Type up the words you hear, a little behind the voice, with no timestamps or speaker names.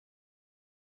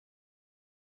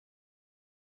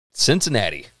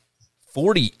Cincinnati,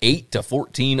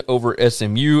 48-14 over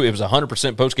SMU. It was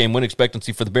 100% post-game win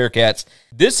expectancy for the Bearcats.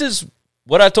 This is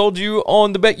what I told you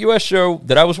on the BetUS show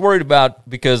that I was worried about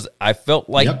because I felt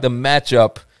like the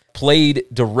matchup played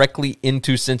directly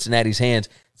into Cincinnati's hands.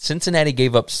 Cincinnati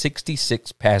gave up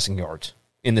 66 passing yards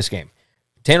in this game.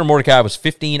 Tanner Mordecai was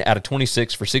 15 out of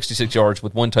 26 for 66 yards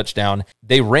with 1 touchdown.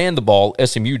 They ran the ball,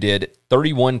 SMU did,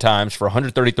 31 times for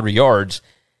 133 yards,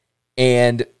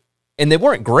 and they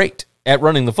weren't great at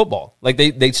running the football. Like,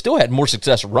 they still had more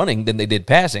success running than they did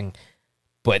passing,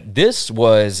 but this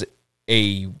was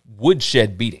a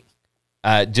woodshed beating.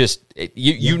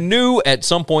 You knew at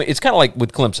some point, it's kind of like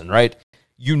with Clemson, right?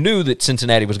 You knew that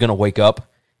Cincinnati was going to wake up,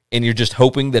 and you're just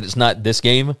hoping that it's not this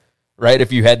game, right?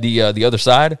 If you had the other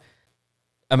side.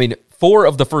 I mean, 4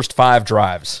 of the first 5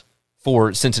 drives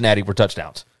for Cincinnati were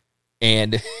touchdowns.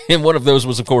 And one of those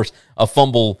was, of course, a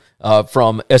fumble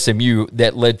from SMU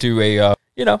that led to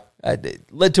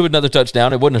led to another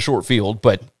touchdown. It wasn't a short field,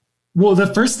 but well, the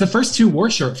first 2 were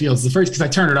short fields. The first, because I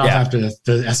turned it off after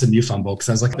the SMU fumble because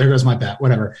I was like, there goes my bet,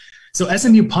 whatever. So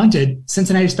SMU punted.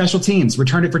 Cincinnati special teams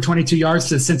returned it for 22 yards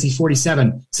to Cincy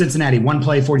 47. Cincinnati, 1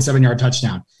 play, 47-yard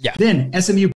touchdown. Yeah. Then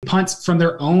SMU punts from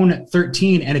their own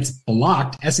 13 and it's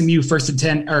blocked. SMU first and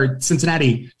 10, or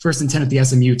Cincinnati first and 10 at the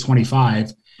SMU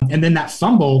 25. And then that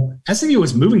fumble, SMU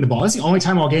was moving the ball. That's the only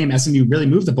time all game SMU really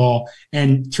moved the ball.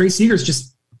 And Trey Seegers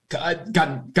just got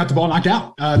the ball knocked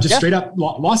out, straight up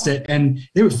lost it. And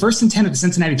they were first and 10 at the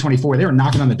Cincinnati 24. They were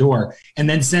knocking on the door. And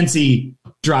then Cincy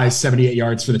drives 78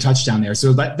 yards for the touchdown there.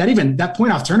 So that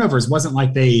point off turnovers wasn't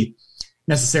like they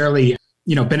necessarily,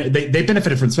 they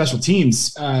benefited from special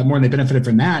teams more than they benefited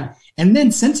from that. And then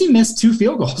Cincy missed 2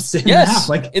 field goals in half,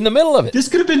 like in the middle of it. This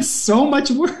could have been so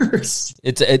much worse.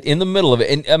 It's in the middle of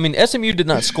it. And I mean, SMU did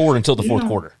not score until the fourth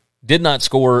quarter. Did not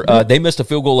score. They missed a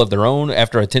field goal of their own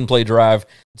after a 10-play drive.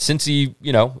 Cincy,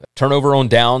 turnover on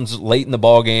downs late in the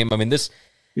ball game. I mean,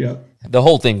 the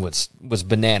whole thing was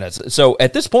bananas. So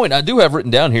at this point, I do have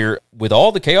written down here, with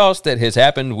all the chaos that has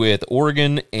happened with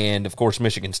Oregon and, of course,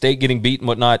 Michigan State getting beat and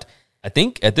whatnot, I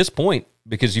think at this point,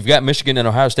 because you've got Michigan and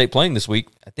Ohio State playing this week,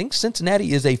 I think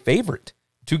Cincinnati is a favorite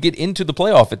to get into the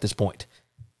playoff at this point.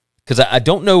 Because I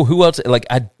don't know who else.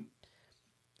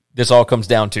 This all comes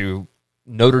down to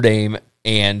Notre Dame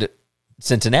and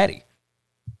Cincinnati,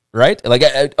 right? Like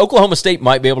Oklahoma State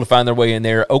might be able to find their way in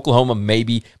there. Oklahoma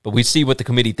maybe, but we see what the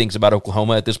committee thinks about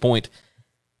Oklahoma at this point.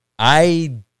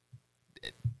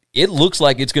 It looks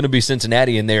like it's going to be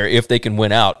Cincinnati in there if they can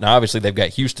win out. Now, obviously, they've got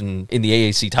Houston in the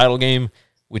AAC title game,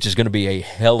 which is going to be a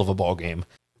hell of a ball game.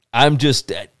 I'm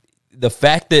just the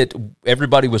fact that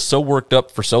everybody was so worked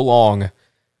up for so long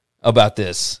about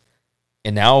this.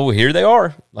 And now here they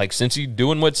are, like Cincy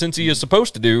doing what Cincy is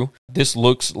supposed to do. This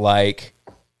looks like.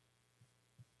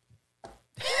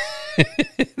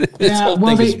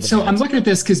 So I'm looking at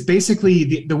this because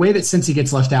basically the way that Cincy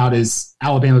gets left out is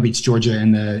Alabama beats Georgia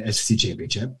in the SEC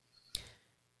championship.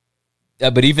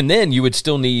 But even then, you would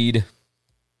still need,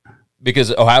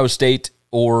 because Ohio State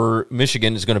or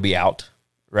Michigan is going to be out,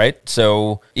 right?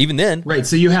 So even then, right.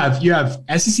 So you have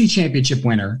SEC championship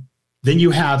winner. Then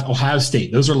you have Ohio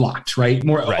State. Those are locked, right?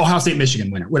 Ohio State, Michigan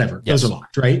winner, whatever. Yes. Those are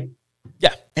locked, right?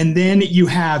 Yeah. And then you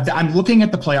have, I'm looking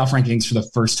at the playoff rankings for the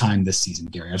first time this season,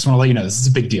 Gary. I just want to let you know, this is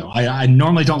a big deal. I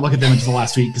normally don't look at them until the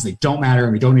last week because they don't matter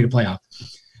and we don't need a playoff.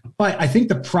 But I think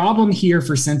the problem here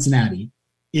for Cincinnati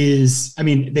is, I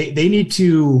mean, they need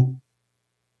to.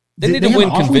 They need to win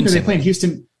convincingly. Are they playing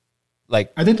Houston?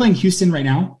 Are they playing Houston right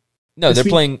now? No, they're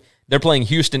playing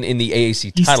Houston in the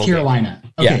AAC title East Carolina.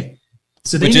 Game. Okay. Yeah.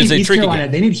 So they need East Carolina.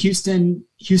 Game. They need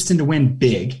Houston to win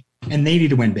big, and they need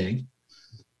to win big.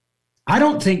 I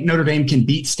don't think Notre Dame can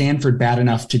beat Stanford bad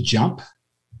enough to jump.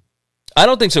 I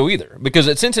don't think so either, because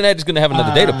Cincinnati's going to have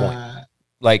another data point.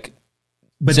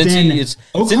 But then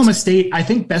Oklahoma State, I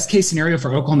think best case scenario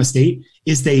for Oklahoma State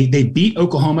is they beat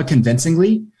Oklahoma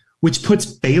convincingly, which puts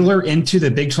Baylor into the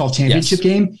Big 12 championship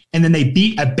game, and then they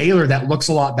beat a Baylor that looks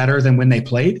a lot better than when they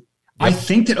played. Yep. I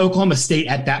think that Oklahoma State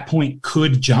at that point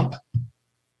could jump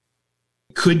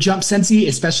Cincy,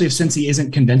 especially if Cincy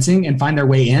isn't convincing and find their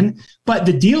way in. But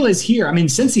the deal is here. I mean,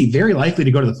 Cincy very likely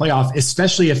to go to the playoff,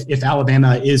 especially if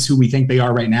Alabama is who we think they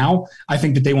are right now. I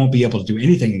think that they won't be able to do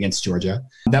anything against Georgia.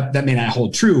 That may not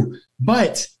hold true.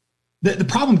 But the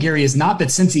problem, Gary, is not that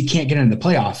Cincy can't get into the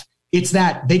playoff. It's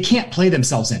that they can't play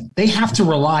themselves in. They have to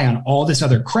rely on all this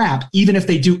other crap, even if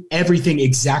they do everything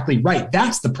exactly right.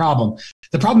 That's the problem.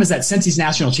 The problem is that Cincy's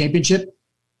national championship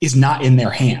is not in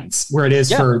their hands, where it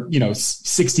is for,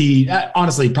 60,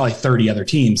 honestly, probably 30 other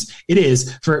teams. It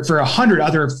is for 100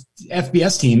 other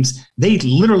FBS teams. They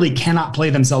literally cannot play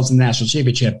themselves in the national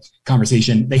championship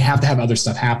conversation. They have to have other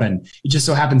stuff happen. It just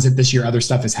so happens that this year, other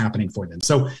stuff is happening for them.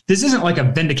 So this isn't like a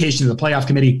vindication of the playoff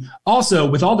committee. Also,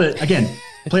 with all the, again,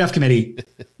 playoff committee,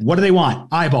 what do they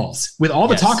want? Eyeballs. With all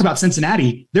the talk about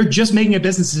Cincinnati, they're just making a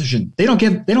business decision. They don't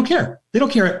care. They don't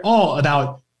care at all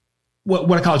about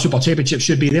what a college football championship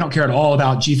should be. They don't care at all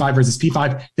about G5 versus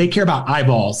P5. They care about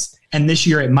eyeballs. And this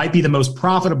year, it might be the most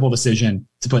profitable decision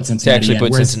to put Cincinnati in.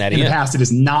 In the past, it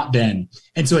has not been.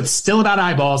 And so it's still about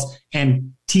eyeballs,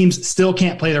 and teams still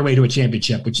can't play their way to a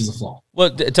championship, which is a flaw. Well,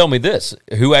 tell me this.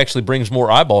 Who actually brings more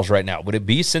eyeballs right now? Would it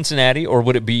be Cincinnati or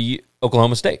would it be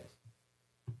Oklahoma State?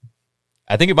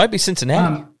 I think it might be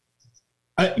Cincinnati.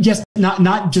 Yes,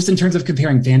 not just in terms of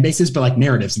comparing fan bases, but like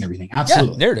narratives and everything.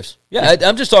 Absolutely. Yeah, narratives. Yeah,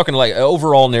 I'm just talking like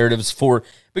overall narratives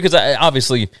because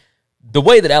obviously the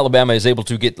way that Alabama is able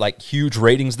to get like huge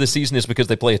ratings this season is because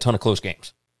they play a ton of close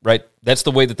games, right? That's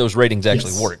the way that those ratings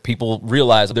actually work. People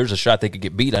realize there's a shot they could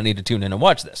get beat. I need to tune in and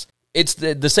watch this. It's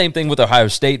the same thing with Ohio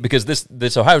State, because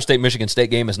this Ohio State-Michigan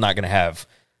State game is not going to have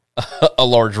a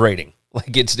large rating.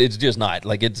 Like it's just not.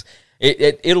 Like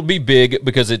it'll be big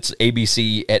because it's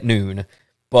ABC at noon.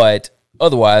 But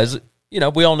otherwise,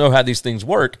 we all know how these things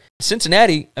work.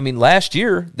 Cincinnati, last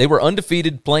year, they were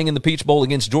undefeated playing in the Peach Bowl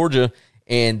against Georgia,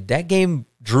 and that game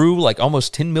drew like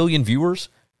almost 10 million viewers.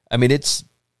 It's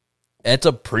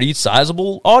a pretty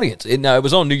sizable audience. And it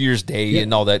was on New Year's Day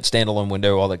and all that standalone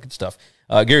window, all that good stuff.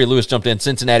 Gary Lewis jumped in,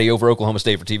 Cincinnati over Oklahoma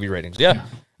State for TV ratings. Yeah.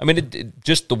 It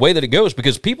just the way that it goes,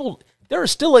 because there are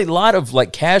still a lot of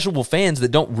like casual fans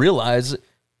that don't realize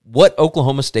what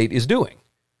Oklahoma State is doing.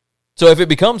 So if it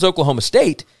becomes Oklahoma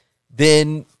State,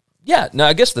 then now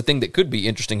I guess the thing that could be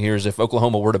interesting here is if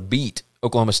Oklahoma were to beat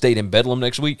Oklahoma State in Bedlam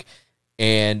next week,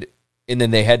 and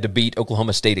then they had to beat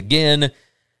Oklahoma State again,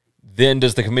 then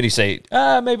does the committee say,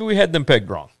 maybe we had them pegged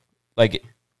wrong?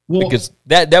 Because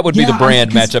that would be the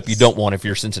brand matchup you don't want if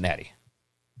you're Cincinnati.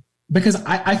 Because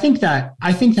I think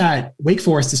that Wake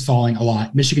Forest is falling a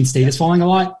lot, Michigan State is falling a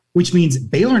lot, which means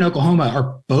Baylor and Oklahoma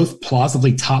are both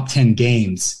plausibly top 10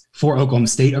 games for Oklahoma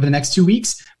State over the next 2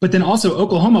 weeks. But then also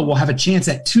Oklahoma will have a chance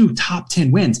at 2 top 10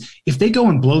 wins. If they go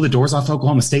and blow the doors off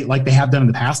Oklahoma State like they have done in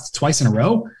the past twice in a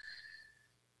row.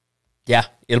 Yeah,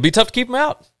 it'll be tough to keep them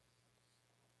out.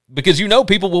 Because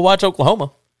people will watch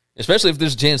Oklahoma, especially if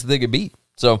there's a chance that they get beat.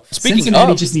 So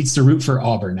Cincinnati just needs to root for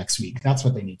Auburn next week. That's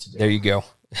what they need to do. There you go.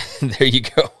 There you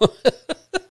go.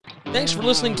 Thanks for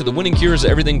listening to the Winning Cures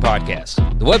Everything podcast.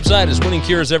 The website is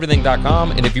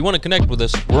winningcureseverything.com, and if you want to connect with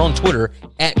us, we're on Twitter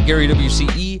at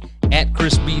GaryWCE, at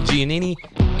Chris B. Giannini,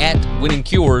 at Winning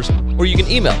Cures, or you can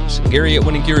email us, Gary at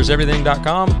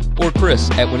winningcureseverything.com or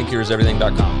Chris at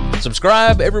winningcureseverything.com.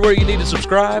 Subscribe everywhere you need to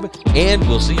subscribe, and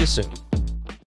we'll see you soon.